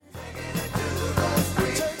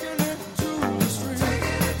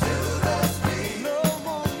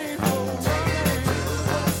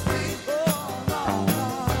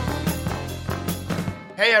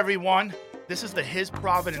Hey everyone, this is the His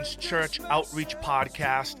Providence Church Outreach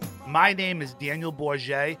Podcast. My name is Daniel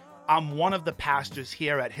Bourget. I'm one of the pastors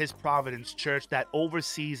here at His Providence Church that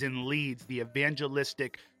oversees and leads the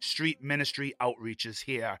evangelistic street ministry outreaches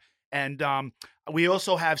here. And we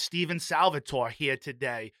also have Stephen Salvatore here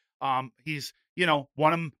today. He's,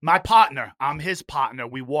 one of my partner. I'm his partner.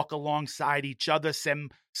 We walk alongside each other.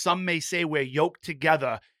 Some may say we're yoked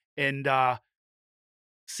together and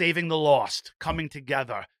saving the lost, coming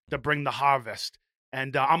together to bring the harvest.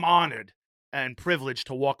 And I'm honored and privileged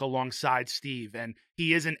to walk alongside Steve. And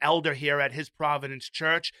he is an elder here at His Providence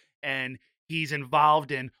Church, and he's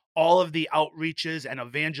involved in all of the outreaches and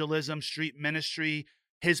evangelism, street ministry,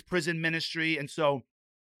 his prison ministry. And so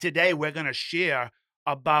today we're going to share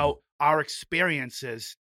about our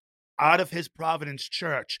experiences out of His Providence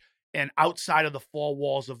Church and outside of the four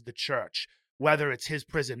walls of the church, whether it's his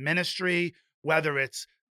prison ministry, whether it's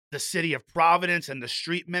the city of Providence and the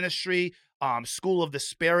street ministry, School of the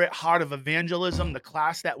Spirit, Heart of Evangelism, the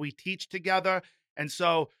class that we teach together. And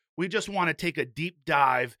so we just want to take a deep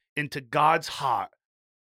dive into God's heart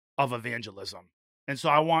of evangelism. And so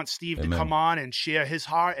I want Steve Amen. to come on and share his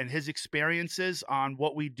heart and his experiences on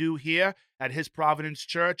what we do here at His Providence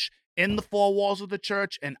Church, in the four walls of the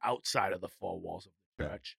church and outside of the four walls of the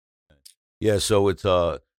church. Yeah, so it's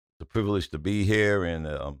a privilege to be here, and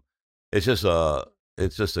it's just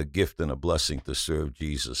a gift and a blessing to serve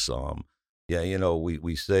Jesus.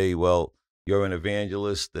 We say, well, you're an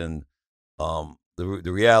evangelist, and the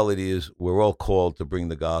reality is we're all called to bring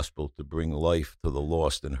the gospel, to bring life to the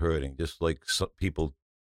lost and hurting, just like some people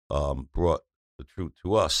brought the truth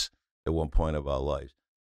to us at one point of our lives.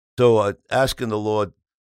 So asking the Lord,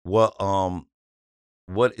 what are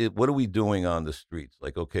we doing on the streets?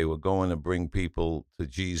 Like, okay, we're going to bring people to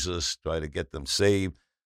Jesus, try to get them saved.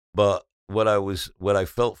 But what I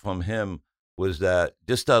felt from him was that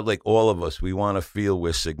just like all of us, we want to feel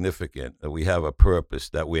we're significant, that we have a purpose,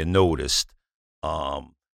 that we're noticed.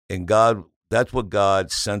 And God, that's what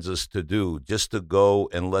God sends us to do, just to go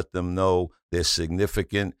and let them know they're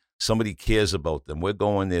significant. Somebody cares about them. We're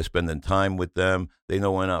going there, spending time with them. They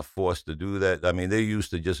know we're not forced to do that. I mean, they're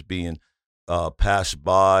used to just being passed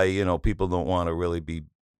by. People don't want to really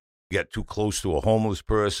get too close to a homeless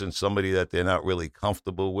person, somebody that they're not really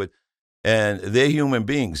comfortable with. And they're human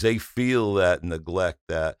beings. They feel that neglect,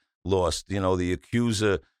 that loss. The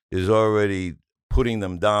accuser is already putting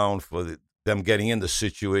them down for them getting in the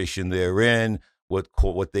situation they're in, what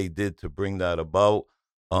they did to bring that about,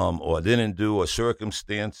 or didn't do, or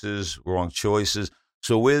circumstances, wrong choices.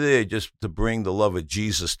 So we're there just to bring the love of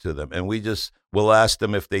Jesus to them. And we'll ask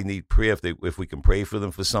them if they need prayer, if we can pray for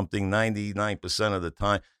them for something. 99% of the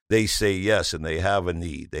time, they say yes, and they have a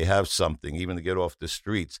need. They have something, even to get off the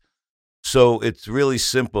streets. So it's really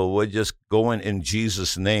simple. We're just going in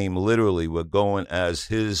Jesus' name. Literally, we're going as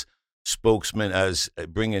his spokesman, as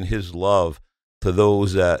bringing his love to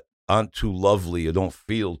those that aren't too lovely or don't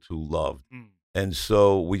feel too loved. And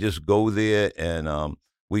so we just go there and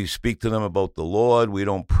we speak to them about the Lord. We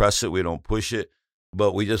don't press it. We don't push it.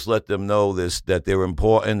 But we just let them know that they're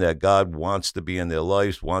important, that God wants to be in their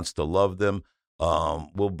lives, wants to love them.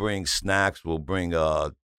 We'll bring snacks. We'll bring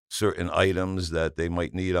certain items that they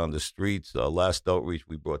might need on the streets. Last outreach,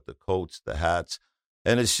 we brought the coats, the hats.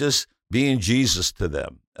 And it's just being Jesus to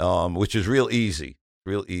them, which is real easy.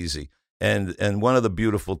 And one of the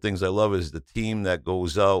beautiful things I love is the team that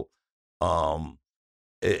goes out.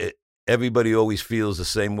 Everybody always feels the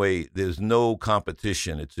same way. There's no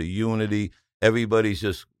competition. It's a unity. Everybody's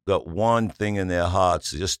just got one thing in their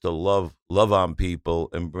hearts, just to love on people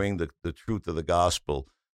and bring the truth of the gospel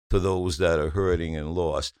to those that are hurting and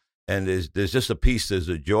lost. And there's just a peace, there's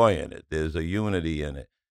a joy in it, there's a unity in it.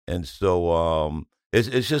 And so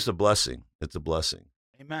it's just a blessing. It's a blessing.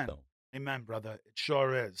 Amen. So. Amen, brother. It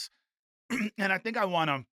sure is. And I think I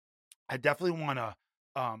definitely want to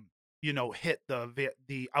hit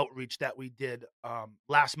the outreach that we did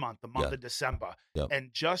last month, the month of December, and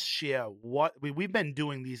just share what we've been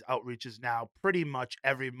doing these outreaches now pretty much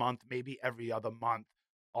every month, maybe every other month,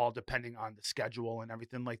 all depending on the schedule and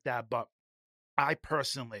everything like that. But I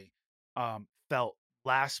personally felt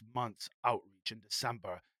last month's outreach in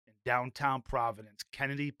December in downtown Providence,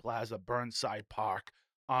 Kennedy Plaza, Burnside Park.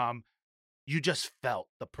 You just felt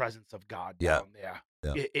the presence of God down there.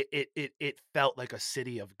 Yeah. It felt like a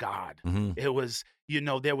city of God. Mm-hmm. It was,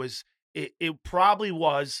 it probably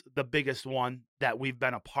was the biggest one that we've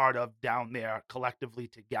been a part of down there collectively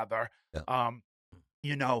together. Yeah.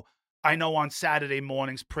 I know on Saturday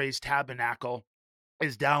mornings, Praise Tabernacle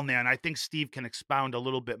is down there, and I think Steve can expound a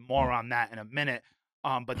little bit more on that in a minute.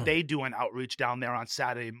 but they do an outreach down there on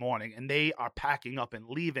Saturday morning, and they are packing up and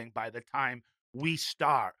leaving by the time we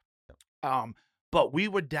start. But we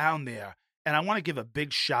were down there, and I want to give a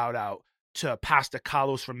big shout out to Pastor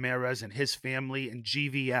Carlos Ramirez and his family and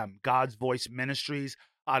GVM, God's Voice Ministries,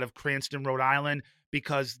 out of Cranston, Rhode Island,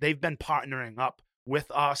 because they've been partnering up with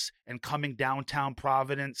us and coming downtown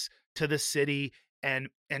Providence to the city and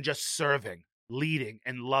just serving, leading,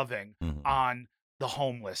 and loving on the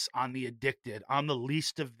homeless, on the addicted, on the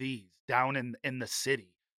least of these down in the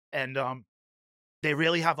city. And they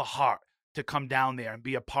really have a heart to come down there and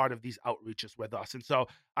be a part of these outreaches with us. And so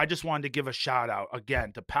I just wanted to give a shout out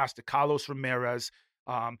again to Pastor Carlos Ramirez,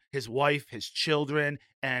 his wife, his children,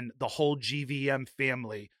 and the whole GVM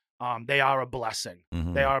family. They are a blessing.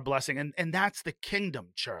 They are a blessing. And that's the kingdom,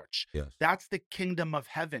 church. Yes. That's the kingdom of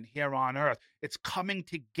heaven here on earth. It's coming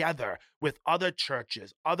together with other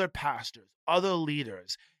churches, other pastors, other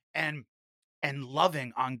leaders, and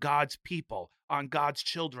loving on God's people, on God's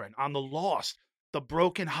children, on the lost, the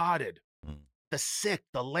brokenhearted, the sick,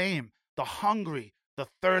 the lame, the hungry, the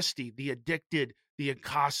thirsty, the addicted, the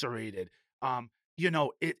incarcerated.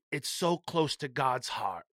 It's so close to God's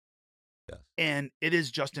heart. Yes. And it is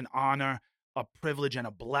just an honor, a privilege, and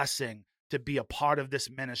a blessing to be a part of this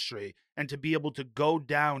ministry and to be able to go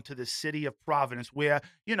down to the city of Providence where,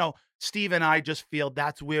 Steve and I just feel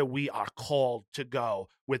that's where we are called to go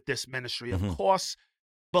with this ministry. Of course,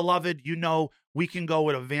 beloved, we can go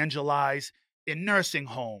and evangelize in nursing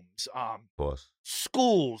homes,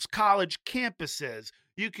 schools, college campuses.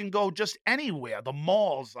 You can go just anywhere, the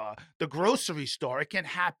malls, the grocery store. It can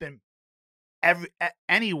happen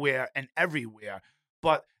anywhere and everywhere.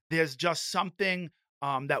 But there's just something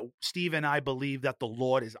that Steve and I believe that the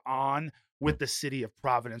Lord is on with the city of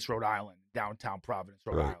Providence, Rhode Island, downtown Providence,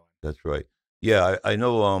 Rhode Island. That's right. Yeah, I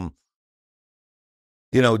know.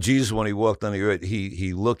 Jesus, when he walked on the earth,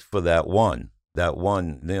 he looked for that one,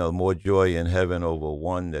 more joy in heaven over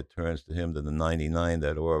one that turns to him than the 99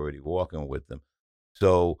 that are already walking with him.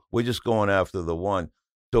 So we're just going after the one.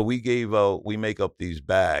 So we make up these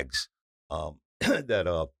bags that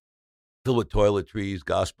are filled with toiletries,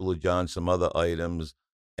 Gospel of John, some other items.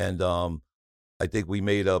 And I think we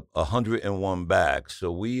made up 101 bags.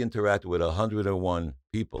 So we interacted with 101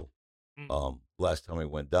 people last time we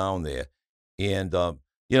went down there. And, the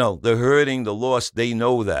hurting, the lost, they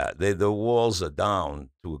know that. The walls are down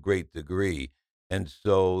to a great degree. And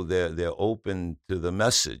so they're open to the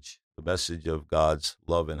message of God's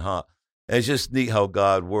love and heart. And it's just neat how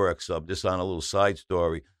God works. Just on a little side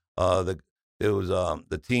story, there was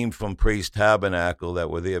the team from Praise Tabernacle that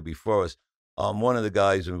were there before us. One of the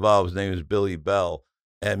guys involved, his name is Billy Bell,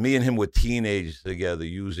 and me and him were teenagers together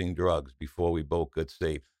using drugs before we both got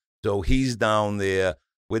saved. So he's down there.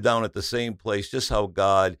 We're down at the same place, just how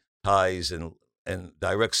God ties and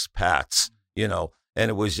directs paths, And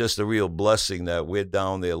it was just a real blessing that we're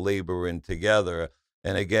down there laboring together.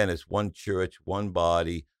 And again, it's one church, one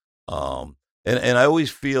body. And I always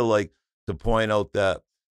feel like to point out that,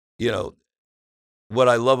 what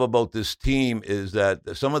I love about this team is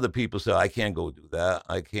that some of the people say, I can't go do that.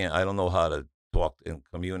 I don't know how to talk and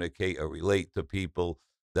communicate or relate to people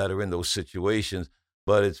that are in those situations.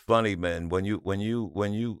 But it's funny, man, when you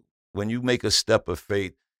make a step of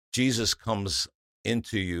faith, Jesus comes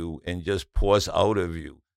into you and just pours out of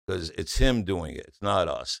you because it's him doing it. It's not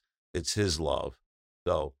us. It's his love.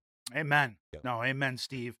 So, amen. Yeah. No, amen,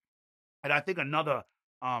 Steve. And I think another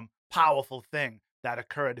powerful thing that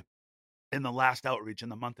occurred in the last outreach in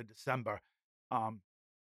the month of December,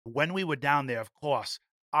 when we were down there, of course,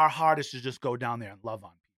 our heart is to just go down there and love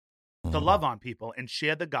on people. To love on people and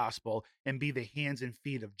share the gospel and be the hands and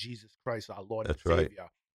feet of Jesus Christ, our Lord and Savior.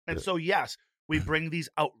 And so, yes, we bring these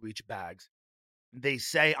outreach bags. They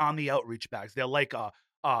say on the outreach bags, they're like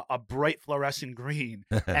a bright fluorescent green,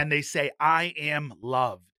 and they say, I am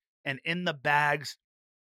loved. And in the bags,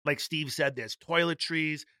 like Steve said, there's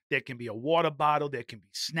toiletries, there can be a water bottle, there can be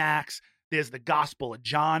snacks, there's the Gospel of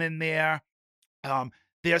John in there.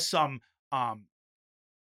 There's some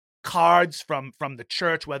cards from the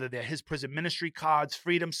church, whether they're His Prison Ministry cards,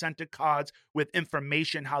 Freedom Center cards, with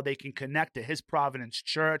information how they can connect to His Providence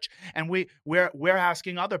Church. And we're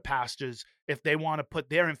asking other pastors if they want to put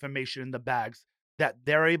their information in the bags, that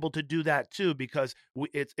they're able to do that too, because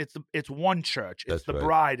it's one church. It's the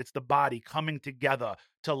bride, it's the body coming together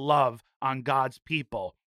to love on God's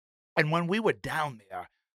people. And when we were down there,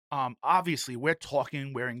 obviously we're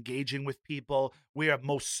talking, we're engaging with people. We are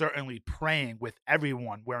most certainly praying with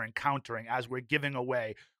everyone we're encountering as we're giving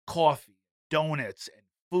away coffee, donuts, and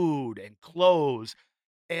food and clothes.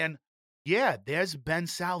 And yeah, there's been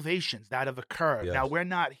salvations that have occurred. Now, Yes. we're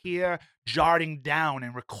not here jotting down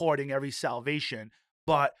and recording every salvation,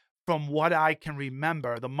 but from what I can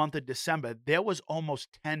remember, the month of December, there was almost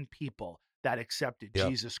 10 people that accepted Yep.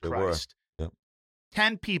 Jesus There were. Christ. Yep.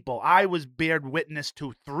 10 people. I was bared witness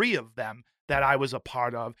to 3 of them that I was a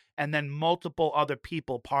part of. And then multiple other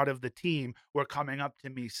people, part of the team, were coming up to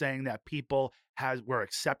me saying that people were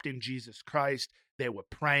accepting Jesus Christ. They were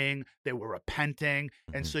praying, they were repenting.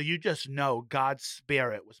 And so you just know God's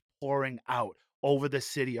Spirit was pouring out over the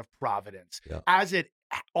city of Providence, Yeah. as it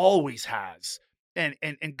always has. And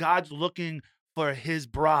God's looking for his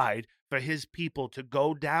bride, for his people to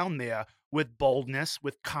go down there with boldness,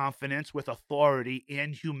 with confidence, with authority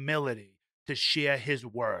and humility to share his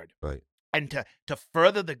word. Right. And to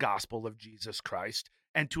further the gospel of Jesus Christ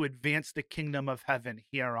and to advance the kingdom of heaven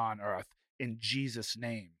here on earth in Jesus'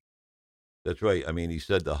 name. That's right. I mean, he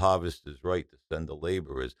said the harvest is right to send the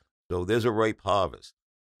laborers. So there's a ripe harvest.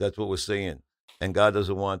 That's what we're saying. And God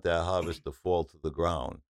doesn't want that harvest to fall to the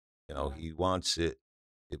ground. You know, he wants it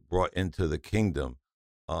brought into the kingdom.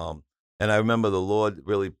 And I remember the Lord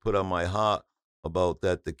really put on my heart about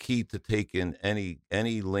that. The key to taking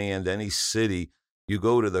any land, any city, you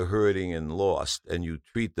go to the hurting and lost, and you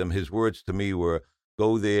treat them. His words to me were,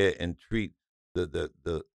 "Go there and treat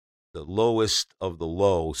the lowest of the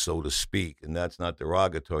low, so to speak." And that's not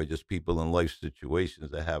derogatory, just people in life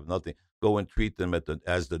situations that have nothing. Go and treat them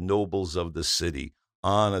as the nobles of the city.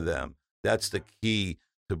 Honor them. That's the key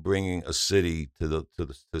to bringing a city to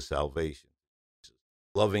salvation.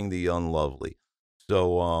 Loving the unlovely.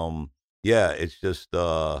 So, yeah, it's just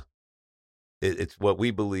it's what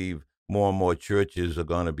we believe more and more churches are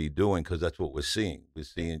going to be doing, because that's what we're seeing. We're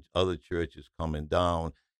seeing other churches coming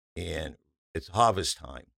down, and it's harvest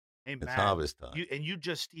time. Amen. It's harvest time.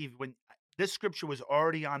 Steve, when this scripture was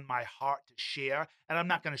already on my heart to share, and I'm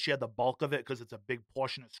not going to share the bulk of it because it's a big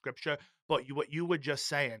portion of scripture, but what you were just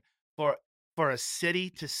saying, for a city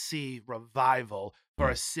to see revival, for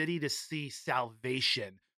a city to see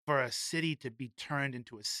salvation, for a city to be turned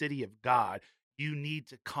into a city of God, you need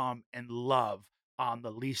to come and love on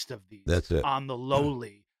the least of these. That's it. On the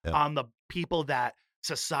lowly, Yeah. on the people that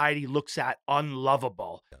society looks at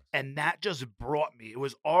unlovable. Yes. And that just brought me, it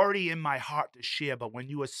was already in my heart to share, but when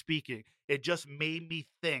you were speaking, it just made me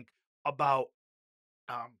think about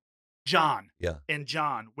John Yeah. and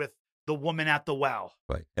John with the woman at the well.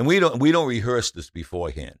 Right. And we don't rehearse this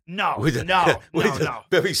beforehand. No, We're just- no, we're just no.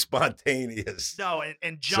 very spontaneous. No,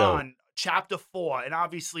 and John, chapter 4, and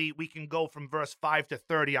obviously we can go from verse 5 to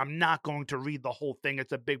 30. I'm not going to read the whole thing.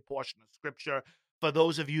 It's a big portion of scripture. For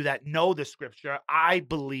those of you that know the scripture, I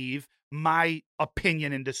believe, my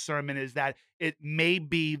opinion and discernment is that it may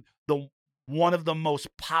be one of the most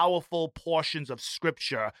powerful portions of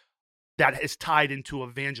scripture that is tied into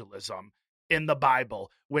evangelism in the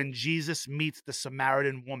Bible, when Jesus meets the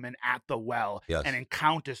Samaritan woman at the well. Yes. And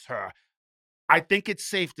encounters her. I think it's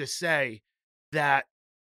safe to say that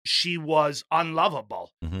she was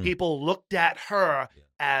unlovable. Mhm. People looked at her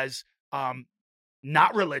as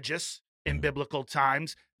not religious in Mhm. biblical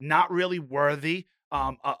times, not really worthy,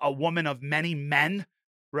 a woman of many men,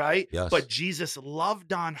 right? Yes. But Jesus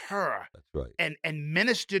loved on her. That's right. And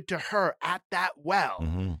ministered to her at that well,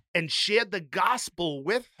 Mm-hmm. and shared the gospel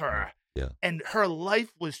with her. Yeah. And her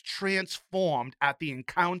life was transformed at the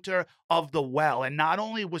encounter of the well. And not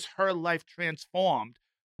only was her life transformed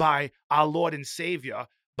by our Lord and Savior,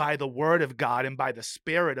 by the word of God and by the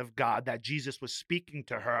Spirit of God that Jesus was speaking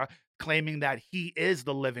to her, claiming that he is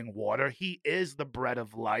the living water, he is the bread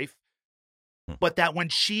of life, but that when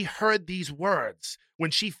she heard these words,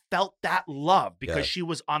 when she felt that love, because she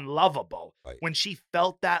was unlovable, Right. when she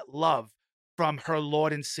felt that love from her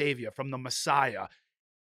Lord and Savior, from the Messiah,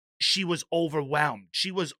 she was overwhelmed.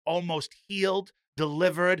 She was almost healed,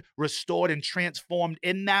 delivered, restored, and transformed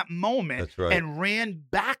in that moment. That's right. And ran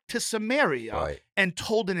back to Samaria Right. and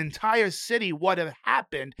told an entire city what had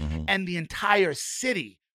happened, Mhm. and the entire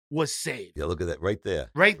city was saved. Yeah, look at that right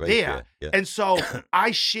there. Right there. Yeah. And so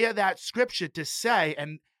I share that scripture to say,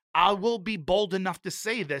 and I will be bold enough to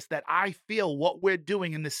say this, that I feel what we're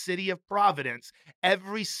doing in the city of Providence,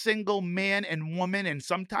 every single man and woman, and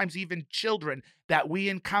sometimes even children that we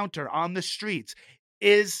encounter on the streets,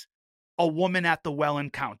 is a woman at the well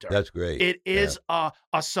encounter. That's great. It is a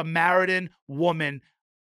Samaritan woman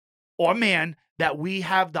or man that we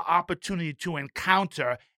have the opportunity to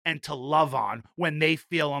encounter and to love on when they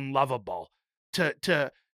feel unlovable,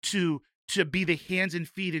 to be the hands and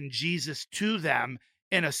feet in Jesus to them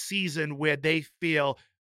in a season where they feel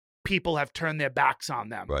people have turned their backs on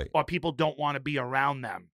them, Right. or people don't want to be around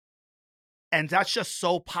them. And that's just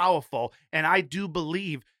so powerful. And I do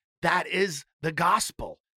believe that is the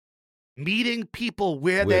gospel. Meeting people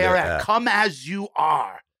where they are at. Come as you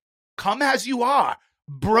are. Come as you are.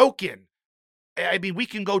 Broken. I mean, we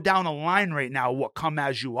can go down a line right now what come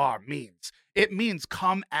as you are means. It means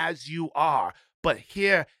come as you are. But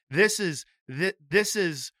here, this is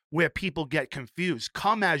where people get confused.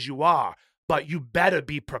 Come as you are, but you better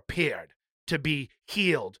be prepared to be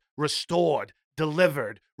healed, restored,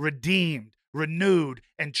 delivered, redeemed, renewed,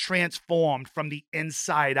 and transformed from the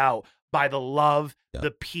inside out by the love,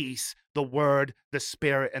 the peace, the word, the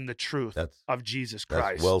spirit, and the truth of Jesus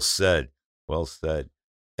Christ. That's well said. Well said.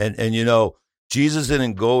 And Jesus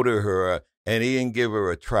didn't go to her and he didn't give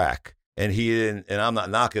her a tract. And he didn't, and I'm not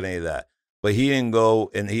knocking any of that, but he didn't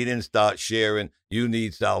go and he didn't start sharing, you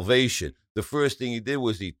need salvation. The first thing he did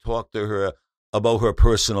was he talked to her about her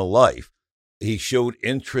personal life. He showed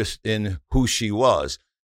interest in who she was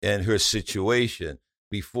and her situation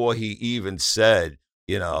before he even said,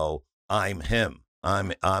 I'm him,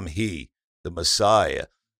 I'm he, the Messiah.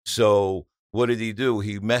 So what did he do?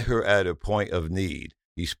 He met her at a point of need.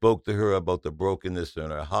 He spoke to her about the brokenness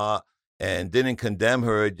in her heart and didn't condemn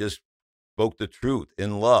her, just spoke the truth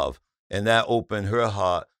in love. And that opened her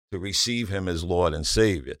heart to receive him as Lord and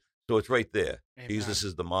Savior. So it's right there. Amen. Jesus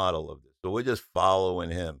is the model of this. So we're just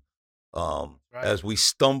following him as we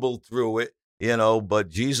stumble through it, but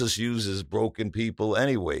Jesus uses broken people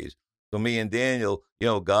anyways. So me and Daniel,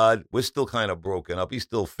 God, we're still kind of broken up. He's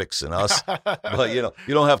still fixing us. But, you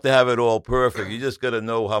don't have to have it all perfect. You just got to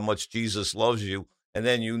know how much Jesus loves you. And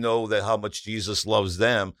then you know that how much Jesus loves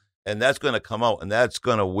them. And that's going to come out, and that's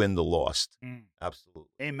going to win the lost.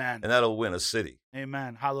 Absolutely. Amen. And that'll win a city.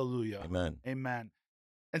 Amen. Hallelujah. Amen. Amen.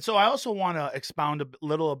 And so I also want to expound a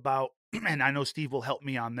little about, and I know Steve will help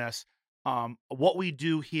me on this, what we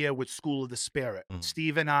do here with School of the Spirit.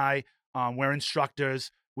 Steve and I, we're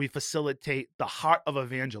instructors. We facilitate the Heart of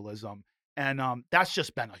Evangelism. And that's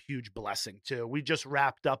just been a huge blessing, too. We just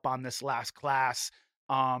wrapped up on this last class.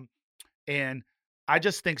 And I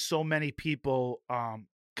just think so many people,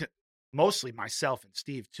 mostly myself and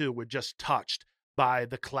Steve, too, were just touched by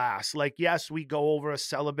the class. Like, yes, we go over a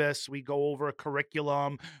syllabus, we go over a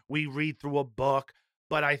curriculum, we read through a book.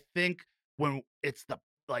 But I think when it's the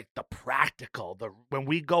practical, when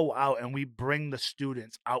we go out and we bring the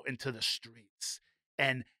students out into the streets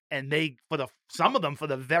and they, some of them for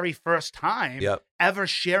the very first time ever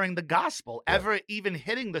sharing the gospel, ever even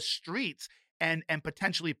hitting the streets and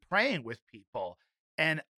potentially praying with people.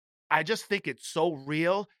 And I just think it's so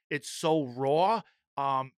real. It's so raw.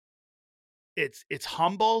 It's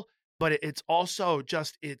humble, but it's also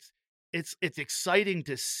just, it's exciting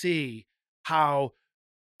to see how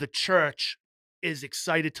the church is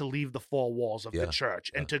excited to leave the four walls of the church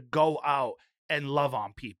and to go out and love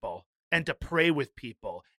on people and to pray with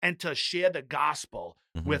people and to share the gospel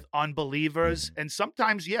with unbelievers. And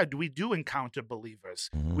sometimes, we do encounter believers.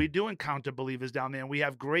 We do encounter believers down there, and we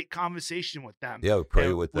have great conversation with them. Yeah, we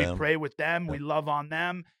pray with them. We pray with them. We love on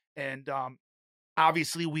them. And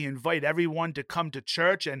obviously, we invite everyone to come to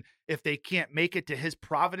church. And if they can't make it to His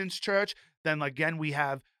Providence Church, then again, we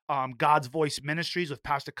have God's Voice Ministries with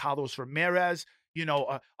Pastor Carlos Ramirez.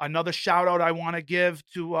 Another shout out I want to give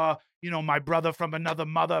to, my brother from another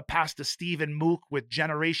mother, Pastor Stephen Mook with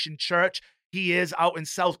Generation Church. He is out in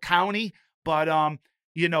South County, but,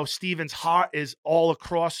 Stephen's heart is all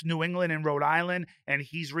across New England and Rhode Island. And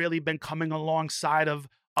he's really been coming alongside of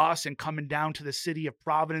us and coming down to the city of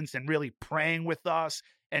Providence and really praying with us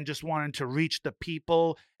and just wanting to reach the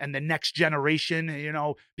people and the next generation,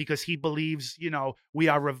 because he believes, we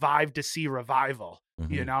are revived to see revival,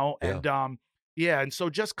 and, and so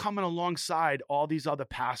just coming alongside all these other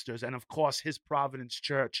pastors and of course His Providence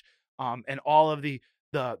Church, and all of the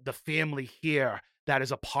family here that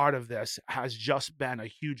is a part of this has just been a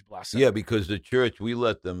huge blessing. Yeah, because the church, we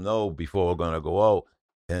let them know before we're going to go out,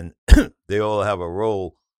 and they all have a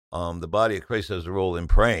role. The body of Christ has a role in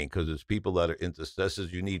praying, because it's people that are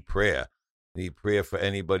intercessors. You need prayer. You need prayer for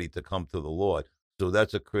anybody to come to the Lord. So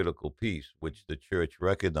that's a critical piece, which the church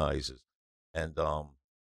recognizes. And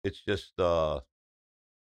it's just... So,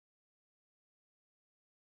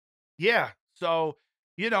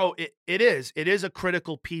 it is a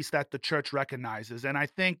critical piece that the church recognizes. And I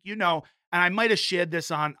think, and I might have shared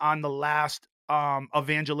this on the last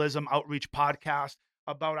evangelism outreach podcast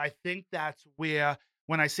about, I think that's where,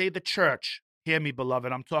 when I say the church, hear me,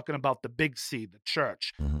 beloved, I'm talking about the big C, the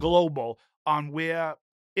church, global, on where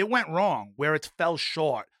it went wrong, where it fell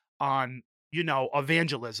short on,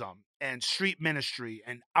 evangelism and street ministry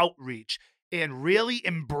and outreach and really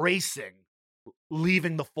embracing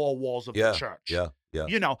leaving the four walls of the church. Yeah.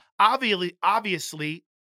 Obviously,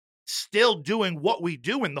 still doing what we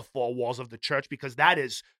do in the four walls of the church, because that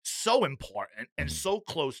is so important and Mhm. so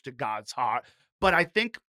close to God's heart. But I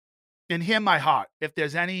think, and hear my heart, if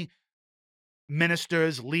there's any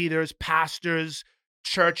ministers, leaders, pastors,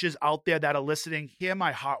 churches out there that are listening, hear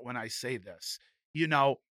my heart when I say this. You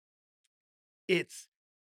know,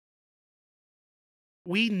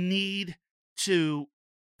 we need to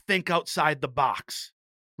think outside the box,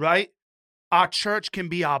 right? Our church can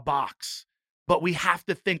be our box, but we have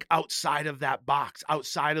to think outside of that box,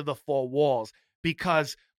 outside of the four walls,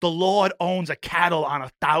 because the Lord owns a cattle on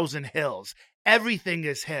 1,000 hills. Everything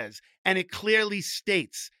is his. And it clearly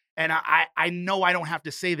states, and I know I don't have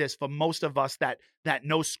to say this for most of us that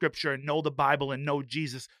know scripture and know the Bible and know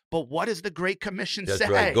Jesus, but what does the Great Commission say?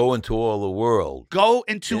 That's right. Go into all the world. Go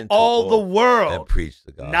into all the world. And preach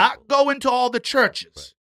the gospel. Not go into all the churches.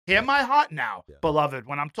 Right. Hear my heart now, beloved,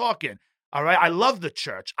 when I'm talking. All right. I love the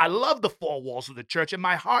church. I love the four walls of the church. And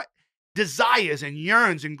my heart desires and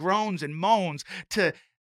yearns and groans and moans to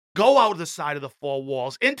go out of the side of the four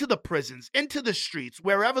walls, into the prisons, into the streets,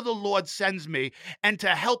 wherever the Lord sends me, and to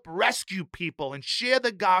help rescue people and share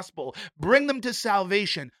the gospel, bring them to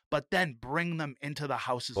salvation, but then bring them into the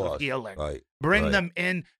houses of healing. Right. Bring them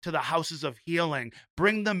into the houses of healing.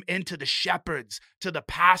 Bring them into the shepherds, to the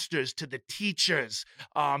pastors, to the teachers.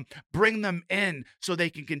 Bring them in so they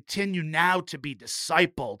can continue now to be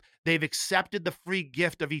discipled. They've accepted the free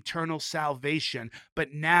gift of eternal salvation,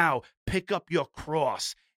 but now pick up your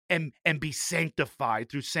cross and be sanctified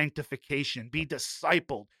through sanctification. Be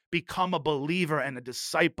discipled. Become a believer and a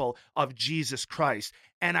disciple of Jesus Christ.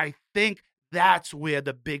 And I think that's where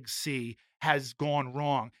the big C has gone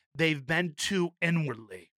wrong. They've been too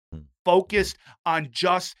inwardly focused on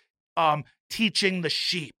just teaching the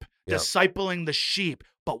sheep, discipling the sheep.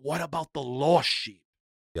 But what about the lost sheep?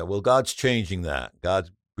 Yeah, well, God's changing that.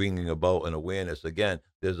 God's bringing about an awareness. Again,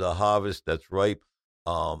 there's a harvest that's ripe.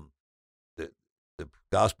 The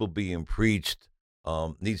gospel being preached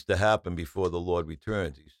needs to happen before the Lord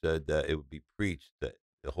returns. He said that it would be preached that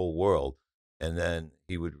the whole world, and then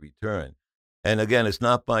he would return. And again, it's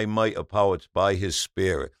not by might or power, it's by his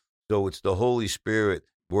Spirit. So it's the Holy Spirit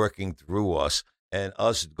working through us and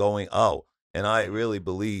us going out. And I really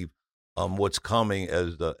believe what's coming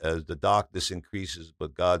as the darkness increases,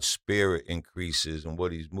 but God's Spirit increases, and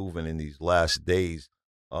what he's moving in these last days.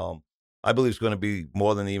 I believe it's going to be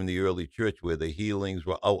more than even the early church, where the healings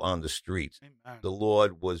were out on the streets. Amen. The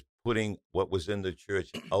Lord was putting what was in the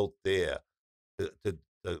church out there to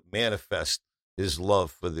manifest his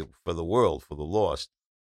love for the world, for the lost.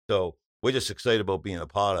 So we're just excited about being a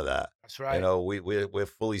part of that. That's right. You know, we're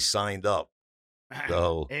fully signed up.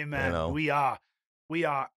 So amen. You know. We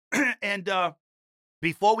are. And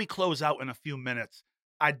before we close out in a few minutes,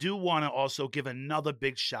 I do want to also give another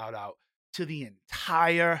big shout out to the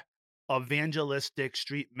entire evangelistic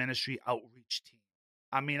street ministry outreach team.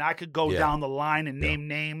 I mean, I could go down the line and name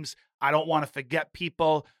names. I don't want to forget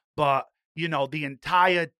people, but you know, the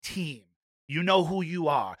entire team, you know who you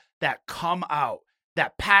are, that come out,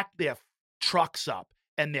 that pack their trucks up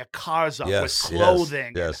and their cars up with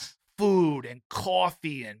clothing, and food and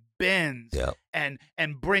coffee and bins, and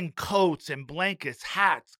bring coats and blankets,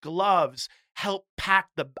 hats, gloves, help pack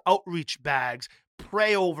the outreach bags,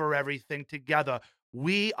 pray over everything together.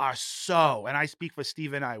 We are so, and I speak for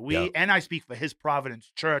Steve and I, and I speak for His Providence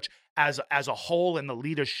Church as a whole and the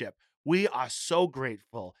leadership. We are so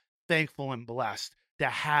grateful, thankful, and blessed to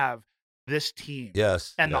have this team.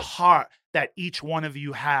 And the heart that each one of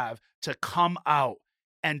you have to come out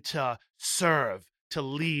and to serve, to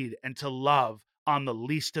lead, and to love on the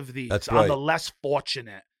least of these, on the less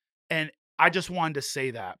fortunate. And I just wanted to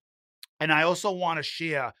say that. And I also want to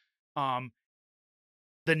share the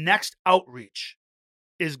next outreach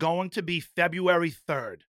is going to be February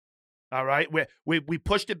 3rd. All right. We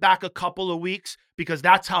pushed it back a couple of weeks because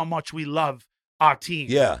that's how much we love our team.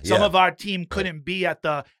 Some of our team couldn't be at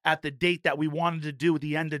the date that we wanted to do at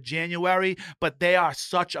the end of January, but they are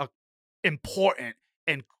such a important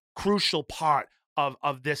and crucial part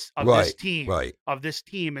of this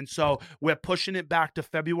team. And so we're pushing it back to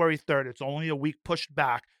February 3rd. It's only a week pushed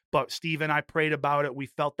back, but Steve and I prayed about it. We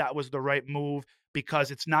felt that was the right move,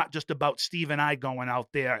 because it's not just about Steve and I going out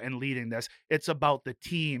there and leading this. It's about the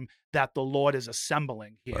team that the Lord is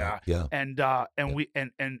assembling here. And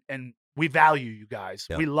we value you guys.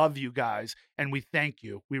 We love you guys, and we thank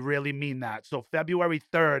you. We really mean that. So February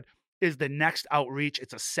 3rd is the next outreach.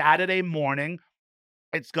 It's a Saturday morning.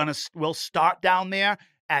 We'll start down there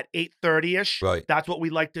at 8:30ish. That's what we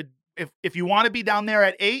like to. If you want to be down there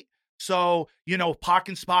at 8, so you know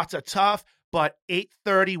parking spots are tough, But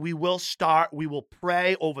 8:30 we will start. We will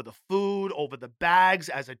pray over the food, over the bags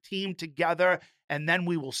as a team together, and then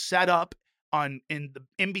we will set up in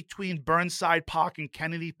between Burnside Park and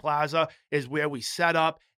Kennedy Plaza is where we set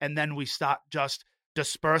up, and then we start just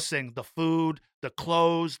dispersing the food, the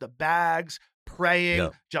clothes, the bags, praying,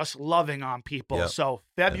 just loving on people. So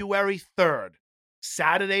February 3rd,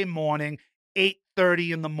 Saturday morning,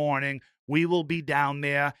 8:30 in the morning, we will be down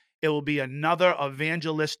there. It will be another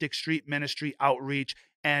evangelistic street ministry outreach.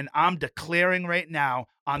 And I'm declaring right now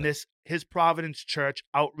on this His Providence Church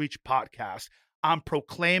outreach podcast, I'm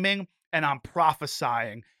proclaiming and I'm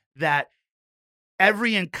prophesying that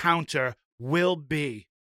every encounter will be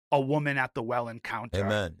a woman at the well encounter.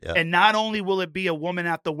 Amen. Yeah. And not only will it be a woman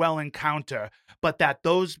at the well encounter, but that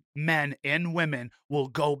those men and women will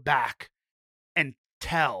go back and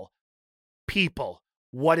tell people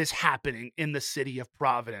what is happening in the city of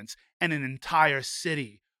Providence, and an entire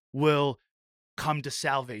city will come to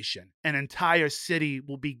salvation. An entire city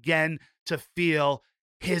will begin to feel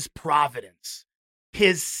His providence.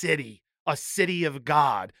 His city, a city of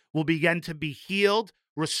God, will begin to be healed,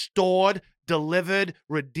 restored, delivered,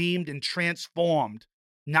 redeemed, and transformed.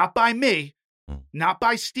 Not by me, not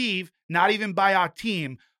by Steve, not even by our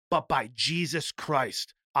team, but by Jesus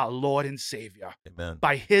Christ, our Lord and Savior. Amen.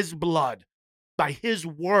 By His blood, by His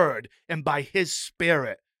word, and by His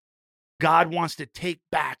Spirit. God wants to take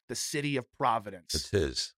back the city of Providence. It's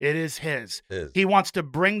His. It is His. It is. He wants to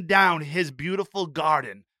bring down His beautiful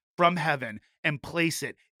garden from heaven and place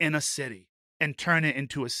it in a city and turn it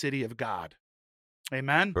into a city of God.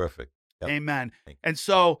 Amen? Perfect. Yep. Amen. And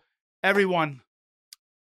so, everyone,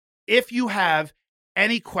 if you have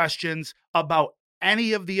any questions about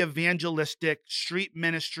any of the evangelistic street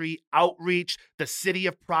ministry outreach, the city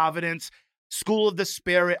of Providence, School of the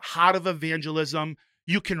Spirit, Heart of Evangelism,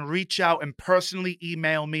 you can reach out and personally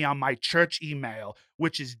email me on my church email,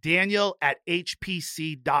 which is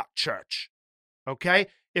daniel@hpc.church. Okay?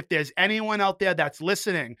 If there's anyone out there that's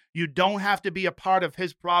listening, you don't have to be a part of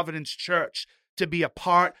His Providence Church to be a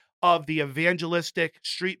part of the evangelistic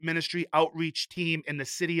street ministry outreach team in the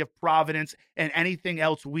city of Providence and anything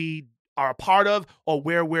else we are a part of or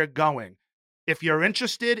where we're going. If you're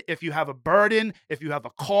interested, if you have a burden, if you have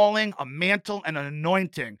a calling, a mantle, and an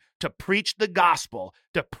anointing to preach the gospel,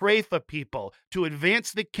 to pray for people, to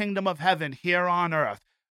advance the kingdom of heaven here on earth,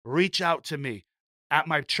 reach out to me at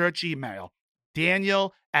my church email,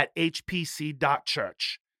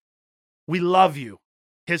 daniel@hpc.church. We love you.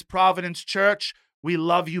 His Providence Church, we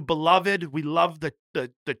love you, beloved. We love the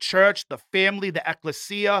church, the family, the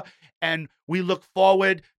ecclesia, and we look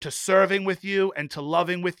forward to serving with you and to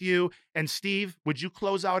loving with you. And Steve, would you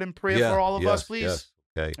close out in prayer for all of us, please? Yes.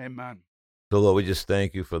 Okay. Amen. So, Lord, we just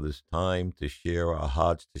thank you for this time to share our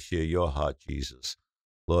hearts, to share your heart, Jesus.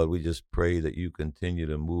 Lord, we just pray that you continue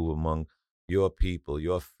to move among your people,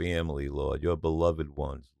 your family, Lord, your beloved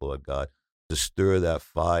ones, Lord God, to stir that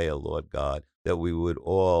fire, Lord God, that we would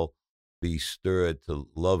all be stirred to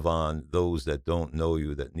love on those that don't know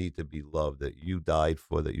you, that need to be loved, that you died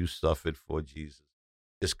for, that you suffered for, Jesus.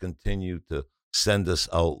 Just continue to send us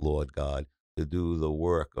out, Lord God, to do the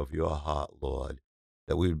work of your heart, Lord,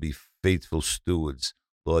 that we would be faithful stewards,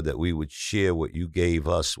 Lord, that we would share what you gave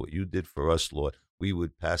us, what you did for us, Lord. We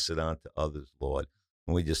would pass it on to others, Lord.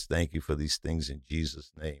 And we just thank you for these things in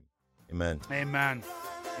Jesus' name. Amen. Amen.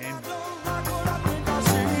 Amen.